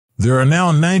There are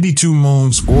now 92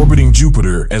 moons orbiting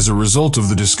Jupiter as a result of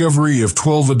the discovery of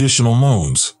 12 additional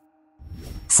moons.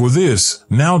 For this,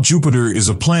 now Jupiter is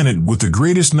a planet with the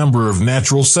greatest number of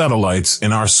natural satellites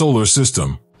in our solar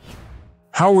system.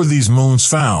 How were these moons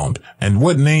found, and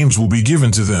what names will be given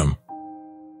to them?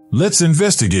 Let's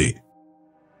investigate.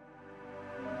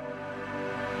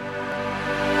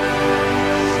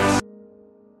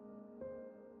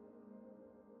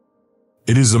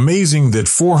 It is amazing that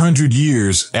 400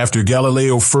 years after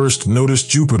Galileo first noticed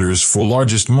Jupiter's four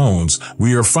largest moons,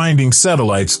 we are finding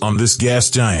satellites on this gas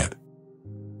giant.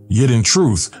 Yet in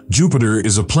truth, Jupiter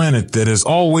is a planet that has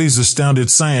always astounded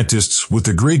scientists with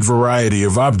the great variety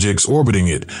of objects orbiting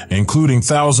it, including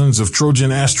thousands of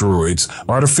Trojan asteroids,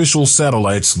 artificial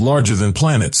satellites larger than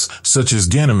planets, such as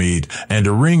Ganymede, and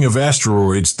a ring of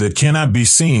asteroids that cannot be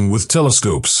seen with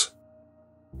telescopes.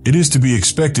 It is to be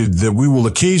expected that we will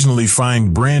occasionally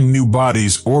find brand new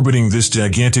bodies orbiting this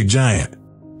gigantic giant.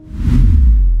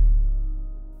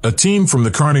 A team from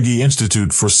the Carnegie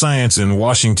Institute for Science in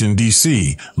Washington,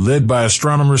 D.C., led by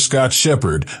astronomer Scott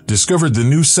Shepard, discovered the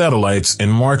new satellites in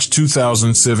March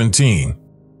 2017.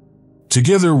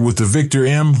 Together with the Victor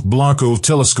M. Blanco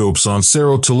telescopes on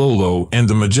Cerro Tololo and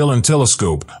the Magellan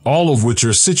telescope, all of which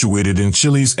are situated in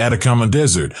Chile's Atacama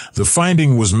Desert, the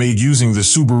finding was made using the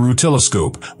Subaru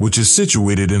telescope, which is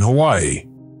situated in Hawaii.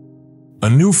 A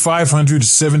new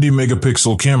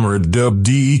 570-megapixel camera dubbed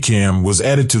DE-CAM was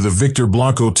added to the Victor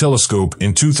Blanco telescope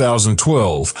in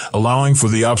 2012, allowing for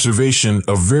the observation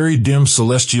of very dim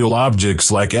celestial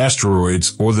objects like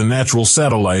asteroids or the natural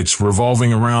satellites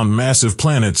revolving around massive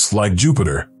planets like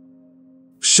Jupiter.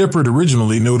 Shepard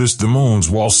originally noticed the moons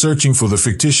while searching for the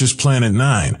fictitious planet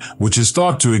 9, which is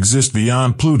thought to exist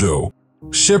beyond Pluto.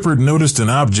 Shepard noticed an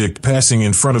object passing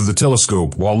in front of the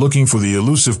telescope while looking for the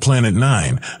elusive Planet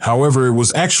 9, however it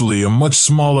was actually a much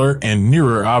smaller and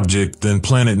nearer object than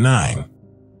Planet 9.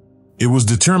 It was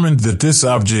determined that this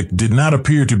object did not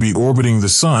appear to be orbiting the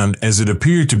Sun, as it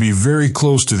appeared to be very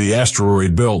close to the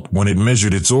asteroid belt when it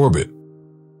measured its orbit.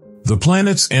 The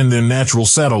planets and their natural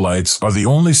satellites are the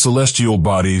only celestial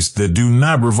bodies that do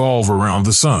not revolve around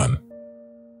the Sun.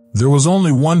 There was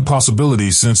only one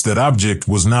possibility since that object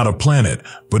was not a planet,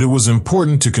 but it was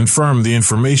important to confirm the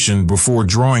information before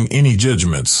drawing any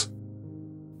judgments.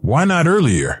 Why not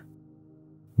earlier?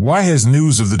 Why has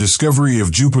news of the discovery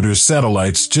of Jupiter's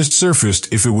satellites just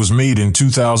surfaced if it was made in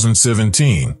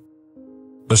 2017?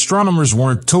 Astronomers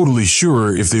weren't totally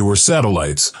sure if they were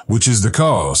satellites, which is the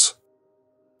cause.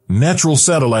 Natural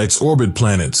satellites orbit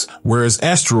planets, whereas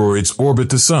asteroids orbit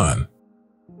the Sun.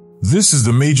 This is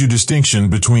the major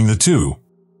distinction between the two.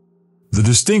 The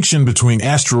distinction between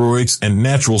asteroids and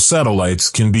natural satellites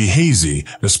can be hazy,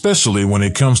 especially when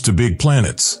it comes to big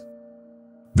planets.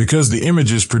 Because the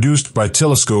images produced by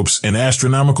telescopes and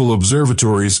astronomical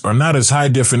observatories are not as high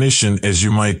definition as you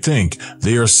might think,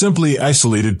 they are simply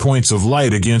isolated points of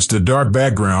light against a dark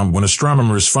background. When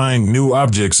astronomers find new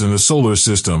objects in the solar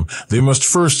system, they must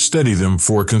first study them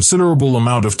for a considerable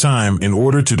amount of time in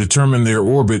order to determine their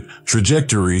orbit,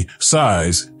 trajectory,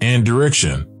 size, and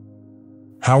direction.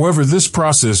 However, this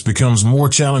process becomes more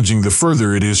challenging the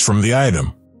further it is from the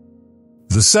item.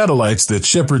 The satellites that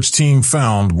Shepard's team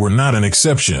found were not an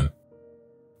exception.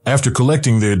 After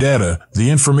collecting their data, the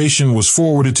information was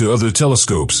forwarded to other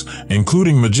telescopes,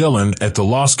 including Magellan at the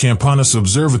Los Campanas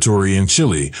Observatory in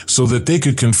Chile, so that they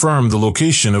could confirm the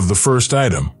location of the first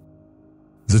item.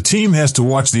 The team has to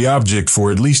watch the object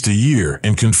for at least a year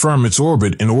and confirm its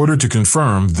orbit in order to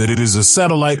confirm that it is a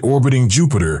satellite orbiting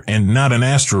Jupiter and not an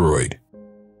asteroid.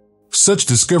 Such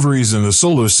discoveries in the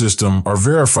solar system are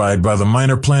verified by the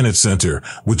Minor Planet Center,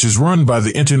 which is run by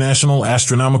the International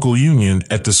Astronomical Union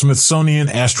at the Smithsonian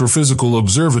Astrophysical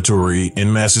Observatory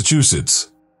in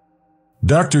Massachusetts.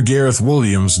 Dr. Gareth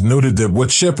Williams noted that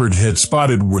what Shepard had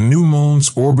spotted were new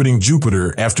moons orbiting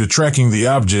Jupiter after tracking the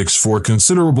objects for a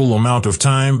considerable amount of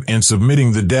time and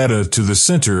submitting the data to the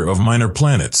Center of Minor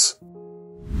Planets.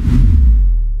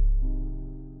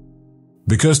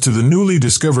 Because to the newly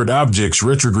discovered objects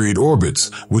retrograde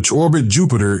orbits, which orbit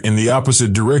Jupiter in the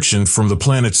opposite direction from the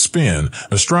planet's spin,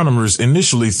 astronomers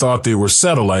initially thought they were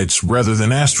satellites rather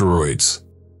than asteroids.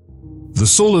 The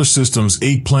solar system's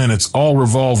 8 planets all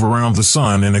revolve around the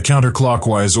Sun in a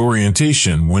counterclockwise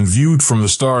orientation when viewed from the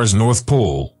star's north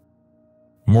pole.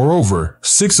 Moreover,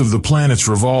 6 of the planets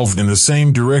revolve in the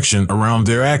same direction around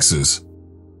their axes.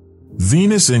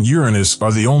 Venus and Uranus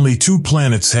are the only 2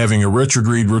 planets having a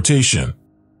retrograde rotation.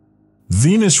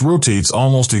 Venus rotates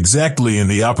almost exactly in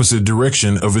the opposite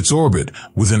direction of its orbit,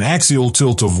 with an axial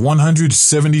tilt of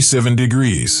 177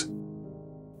 degrees.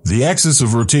 The axis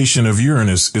of rotation of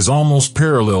Uranus is almost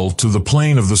parallel to the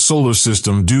plane of the solar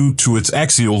system due to its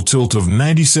axial tilt of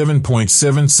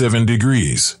 97.77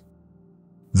 degrees.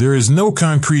 There is no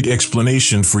concrete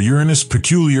explanation for Uranus'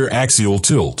 peculiar axial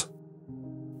tilt.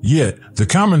 Yet, the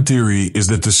common theory is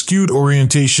that the skewed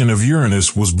orientation of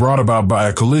Uranus was brought about by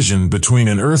a collision between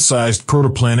an Earth-sized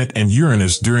protoplanet and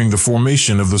Uranus during the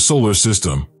formation of the solar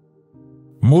system.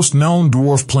 Most known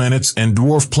dwarf planets and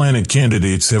dwarf planet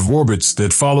candidates have orbits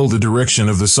that follow the direction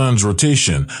of the Sun's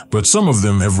rotation, but some of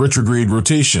them have retrograde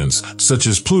rotations, such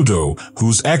as Pluto,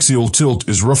 whose axial tilt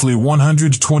is roughly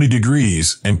 120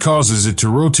 degrees and causes it to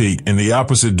rotate in the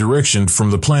opposite direction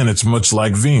from the planets, much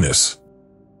like Venus.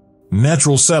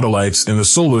 Natural satellites in the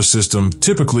solar system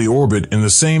typically orbit in the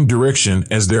same direction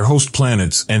as their host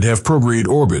planets and have prograde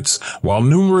orbits, while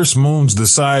numerous moons the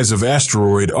size of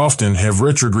asteroid often have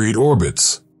retrograde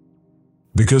orbits.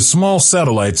 Because small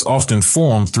satellites often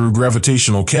form through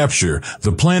gravitational capture,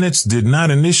 the planets did not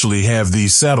initially have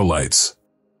these satellites.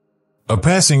 A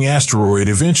passing asteroid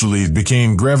eventually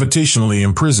became gravitationally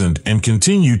imprisoned and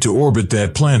continued to orbit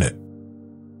that planet.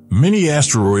 Many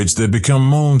asteroids that become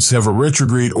moons have a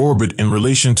retrograde orbit in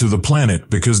relation to the planet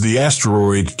because the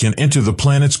asteroid can enter the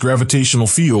planet's gravitational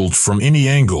field from any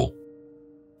angle.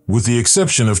 With the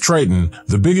exception of Triton,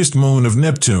 the biggest moon of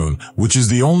Neptune, which is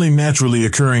the only naturally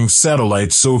occurring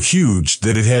satellite so huge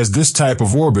that it has this type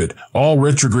of orbit, all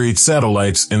retrograde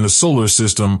satellites in the solar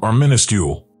system are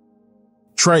minuscule.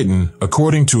 Triton,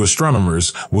 according to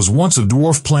astronomers, was once a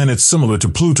dwarf planet similar to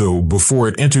Pluto before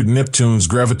it entered Neptune's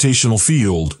gravitational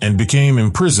field and became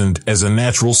imprisoned as a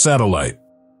natural satellite.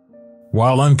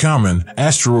 While uncommon,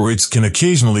 asteroids can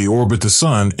occasionally orbit the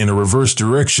Sun in a reverse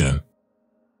direction.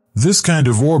 This kind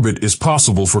of orbit is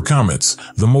possible for comets.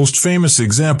 The most famous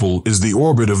example is the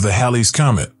orbit of the Halley's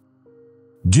Comet.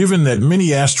 Given that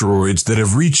many asteroids that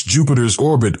have reached Jupiter's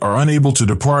orbit are unable to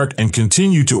depart and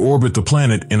continue to orbit the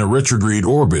planet in a retrograde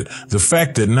orbit, the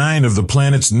fact that 9 of the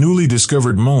planet's newly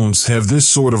discovered moons have this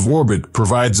sort of orbit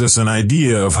provides us an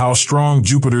idea of how strong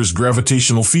Jupiter's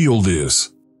gravitational field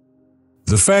is.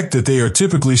 The fact that they are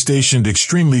typically stationed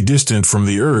extremely distant from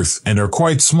the Earth and are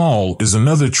quite small is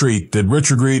another trait that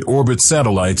retrograde orbit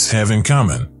satellites have in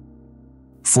common.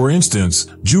 For instance,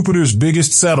 Jupiter's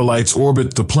biggest satellites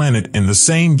orbit the planet in the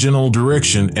same general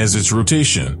direction as its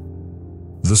rotation.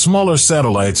 The smaller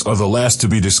satellites are the last to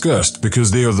be discussed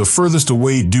because they are the furthest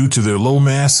away due to their low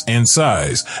mass and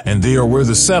size, and they are where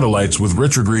the satellites with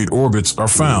retrograde orbits are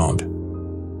found.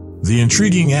 The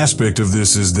intriguing aspect of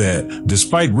this is that,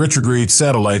 despite retrograde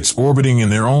satellites orbiting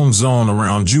in their own zone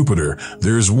around Jupiter,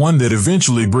 there is one that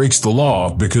eventually breaks the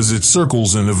law because it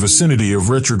circles in the vicinity of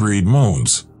retrograde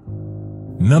moons.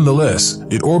 Nonetheless,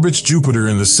 it orbits Jupiter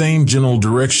in the same general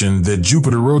direction that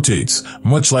Jupiter rotates,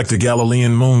 much like the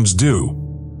Galilean moons do.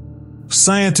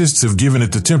 Scientists have given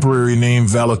it the temporary name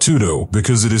Valetudo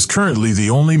because it is currently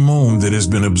the only moon that has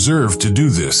been observed to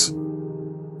do this.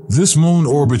 This moon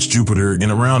orbits Jupiter in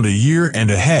around a year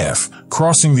and a half,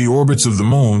 crossing the orbits of the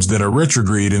moons that are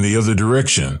retrograde in the other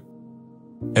direction.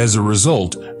 As a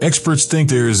result, experts think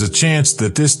there is a chance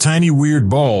that this tiny weird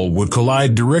ball would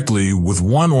collide directly with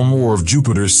one or more of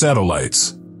Jupiter's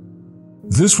satellites.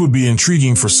 This would be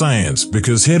intriguing for science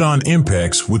because head-on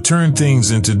impacts would turn things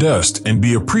into dust and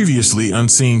be a previously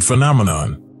unseen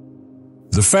phenomenon.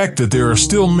 The fact that there are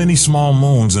still many small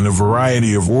moons in a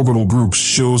variety of orbital groups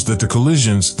shows that the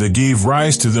collisions that gave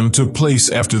rise to them took place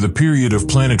after the period of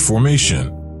planet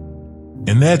formation.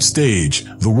 In that stage,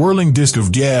 the whirling disk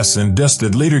of gas and dust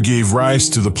that later gave rise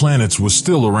to the planets was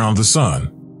still around the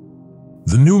Sun.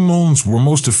 The new moons were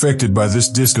most affected by this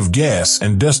disk of gas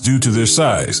and dust due to their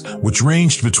size, which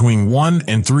ranged between 1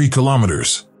 and 3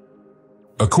 kilometers.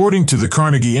 According to the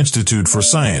Carnegie Institute for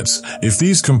Science, if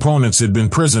these components had been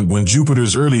present when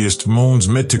Jupiter's earliest moons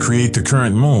met to create the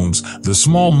current moons, the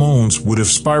small moons would have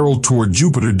spiraled toward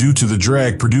Jupiter due to the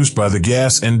drag produced by the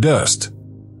gas and dust.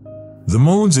 The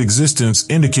moon's existence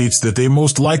indicates that they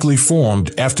most likely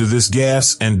formed after this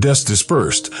gas and dust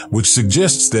dispersed, which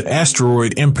suggests that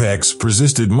asteroid impacts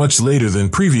persisted much later than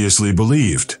previously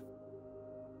believed.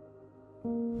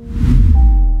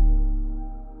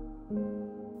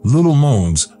 Little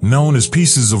moons, known as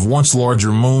pieces of once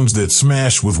larger moons that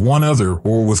smash with one another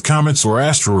or with comets or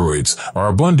asteroids, are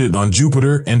abundant on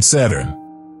Jupiter and Saturn.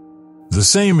 The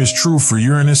same is true for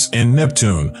Uranus and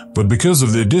Neptune, but because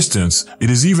of their distance, it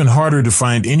is even harder to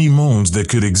find any moons that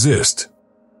could exist.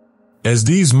 As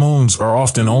these moons are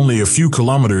often only a few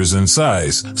kilometers in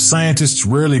size, scientists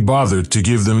rarely bother to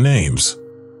give them names.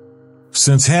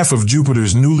 Since half of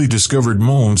Jupiter's newly discovered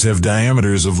moons have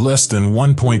diameters of less than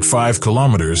 1.5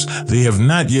 kilometers, they have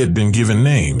not yet been given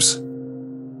names.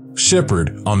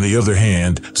 Shepard, on the other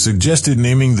hand, suggested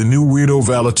naming the new weirdo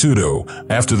Valetudo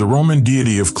after the Roman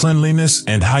deity of cleanliness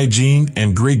and hygiene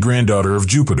and great-granddaughter of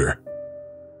Jupiter.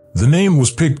 The name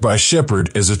was picked by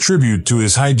Shepard as a tribute to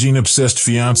his hygiene-obsessed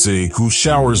fiancée who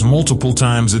showers multiple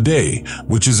times a day,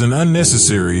 which is an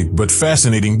unnecessary but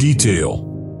fascinating detail.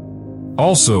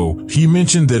 Also, he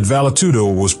mentioned that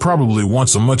Valetudo was probably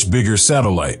once a much bigger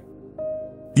satellite.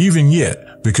 Even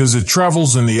yet, because it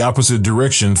travels in the opposite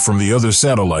direction from the other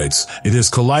satellites, it has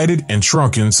collided and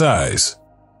shrunk in size.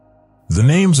 The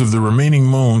names of the remaining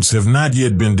moons have not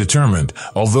yet been determined,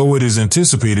 although it is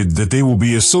anticipated that they will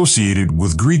be associated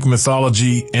with Greek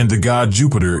mythology and the god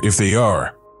Jupiter if they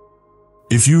are.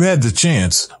 If you had the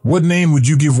chance, what name would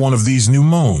you give one of these new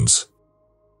moons?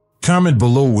 Comment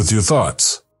below with your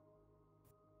thoughts.